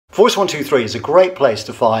Voice123 is a great place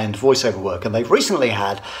to find voiceover work, and they've recently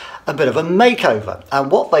had a bit of a makeover.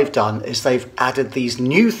 And what they've done is they've added these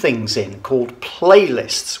new things in called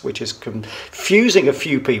playlists, which is confusing a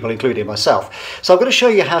few people, including myself. So I'm going to show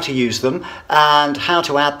you how to use them and how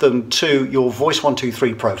to add them to your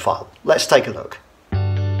Voice123 profile. Let's take a look.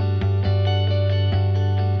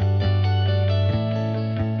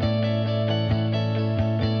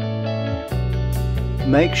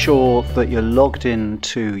 Make sure that you're logged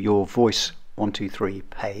into your Voice123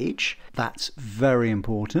 page. That's very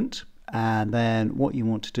important. And then what you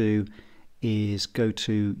want to do is go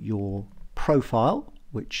to your profile,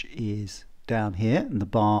 which is down here in the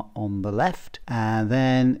bar on the left. And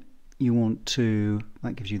then you want to,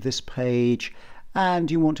 that gives you this page.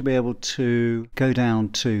 And you want to be able to go down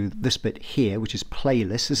to this bit here, which is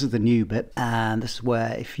playlist. This is the new bit. And this is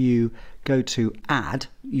where if you go to add,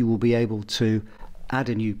 you will be able to add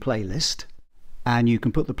a new playlist, and you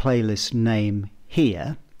can put the playlist name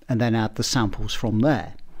here and then add the samples from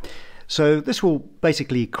there. So this will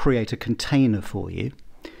basically create a container for you.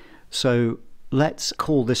 So let's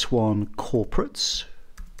call this one corporates.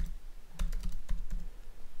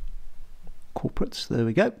 Corporates, there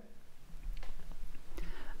we go.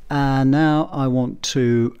 And now I want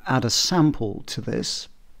to add a sample to this,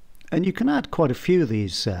 and you can add quite a few of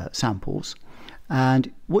these samples.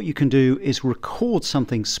 And what you can do is record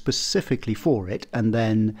something specifically for it, and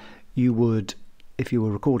then you would, if you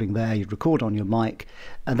were recording there, you'd record on your mic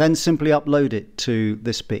and then simply upload it to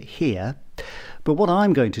this bit here. But what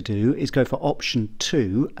I'm going to do is go for option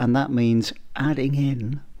 2, and that means adding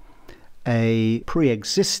in a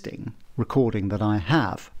pre-existing recording that I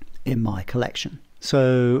have in my collection.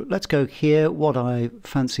 So let's go here. What I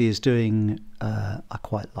fancy is doing, I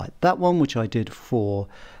quite like that one, which I did for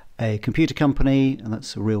a computer company, and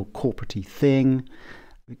that's a real corporate-y thing.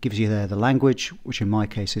 It gives you there the language, which in my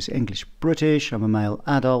case is English-British. I'm a male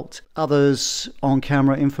adult. Others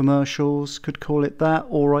on-camera infomercials could call it that,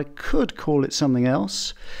 or I could call it something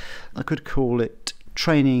else. I could call it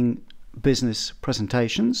training business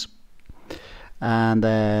presentations. And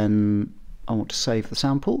then I want to save the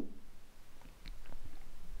sample.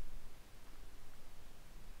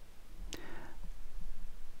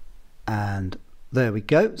 And there we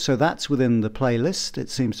go. So that's within the playlist. It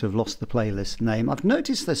seems to have lost the playlist name. I've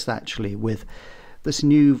noticed this actually with this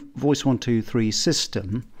new Voice123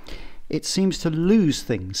 system. It seems to lose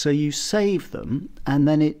things. So you save them and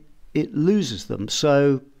then it loses them.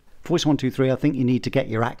 So Voice123, I think you need to get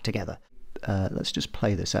your act together. Let's just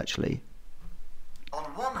play this actually. On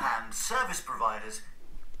one hand, service providers.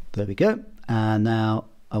 There we go. And now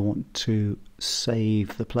I want to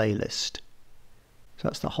save the playlist. So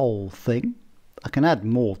that's the whole thing. I can add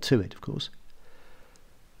more to it, of course.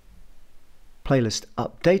 Playlist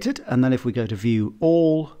updated, and then if we go to view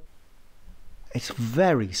all, it's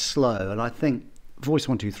very slow, and I think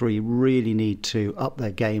Voice123 really need to up their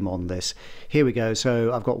game on this. Here we go.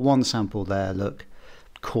 So I've got one sample there, look,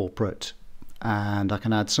 corporate, and I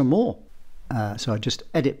can add some more. So I just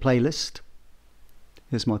edit playlist.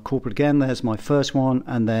 Here's my corporate again, there's my first one,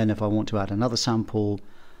 and then if I want to add another sample,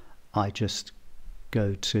 I just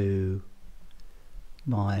go to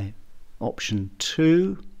my option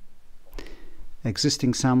 2,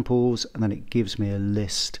 existing samples, and then it gives me a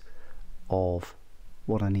list of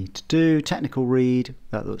what I need to do. Technical read,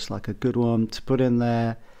 that looks like a good one to put in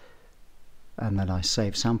there, and then I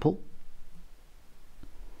save sample,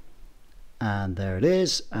 and there it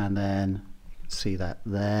is, and then you can see that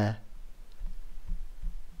there,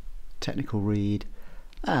 technical read,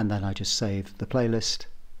 and then I just save the playlist.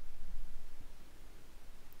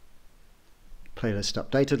 Playlist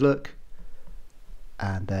updated look,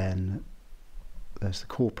 and then there's the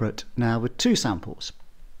corporate now with 2 samples,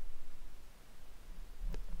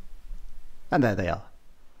 and there they are.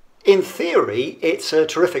 In theory, it's a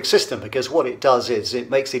terrific system because what it does is it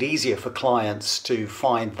makes it easier for clients to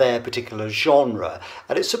find their particular genre,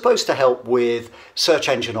 and it's supposed to help with search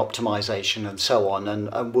engine optimization and so on,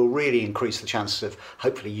 and will really increase the chances of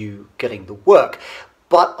hopefully you getting the work.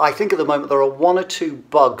 But I think at the moment there are 1 or 2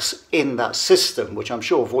 bugs in that system, which I'm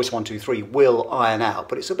sure Voice123 will iron out.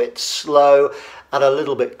 But it's a bit slow and a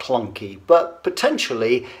little bit clunky. But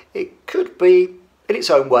potentially it could be, in its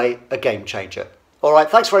own way, a game changer. All right,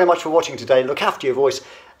 thanks very much for watching today. Look after your voice.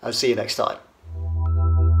 I'll see you next time.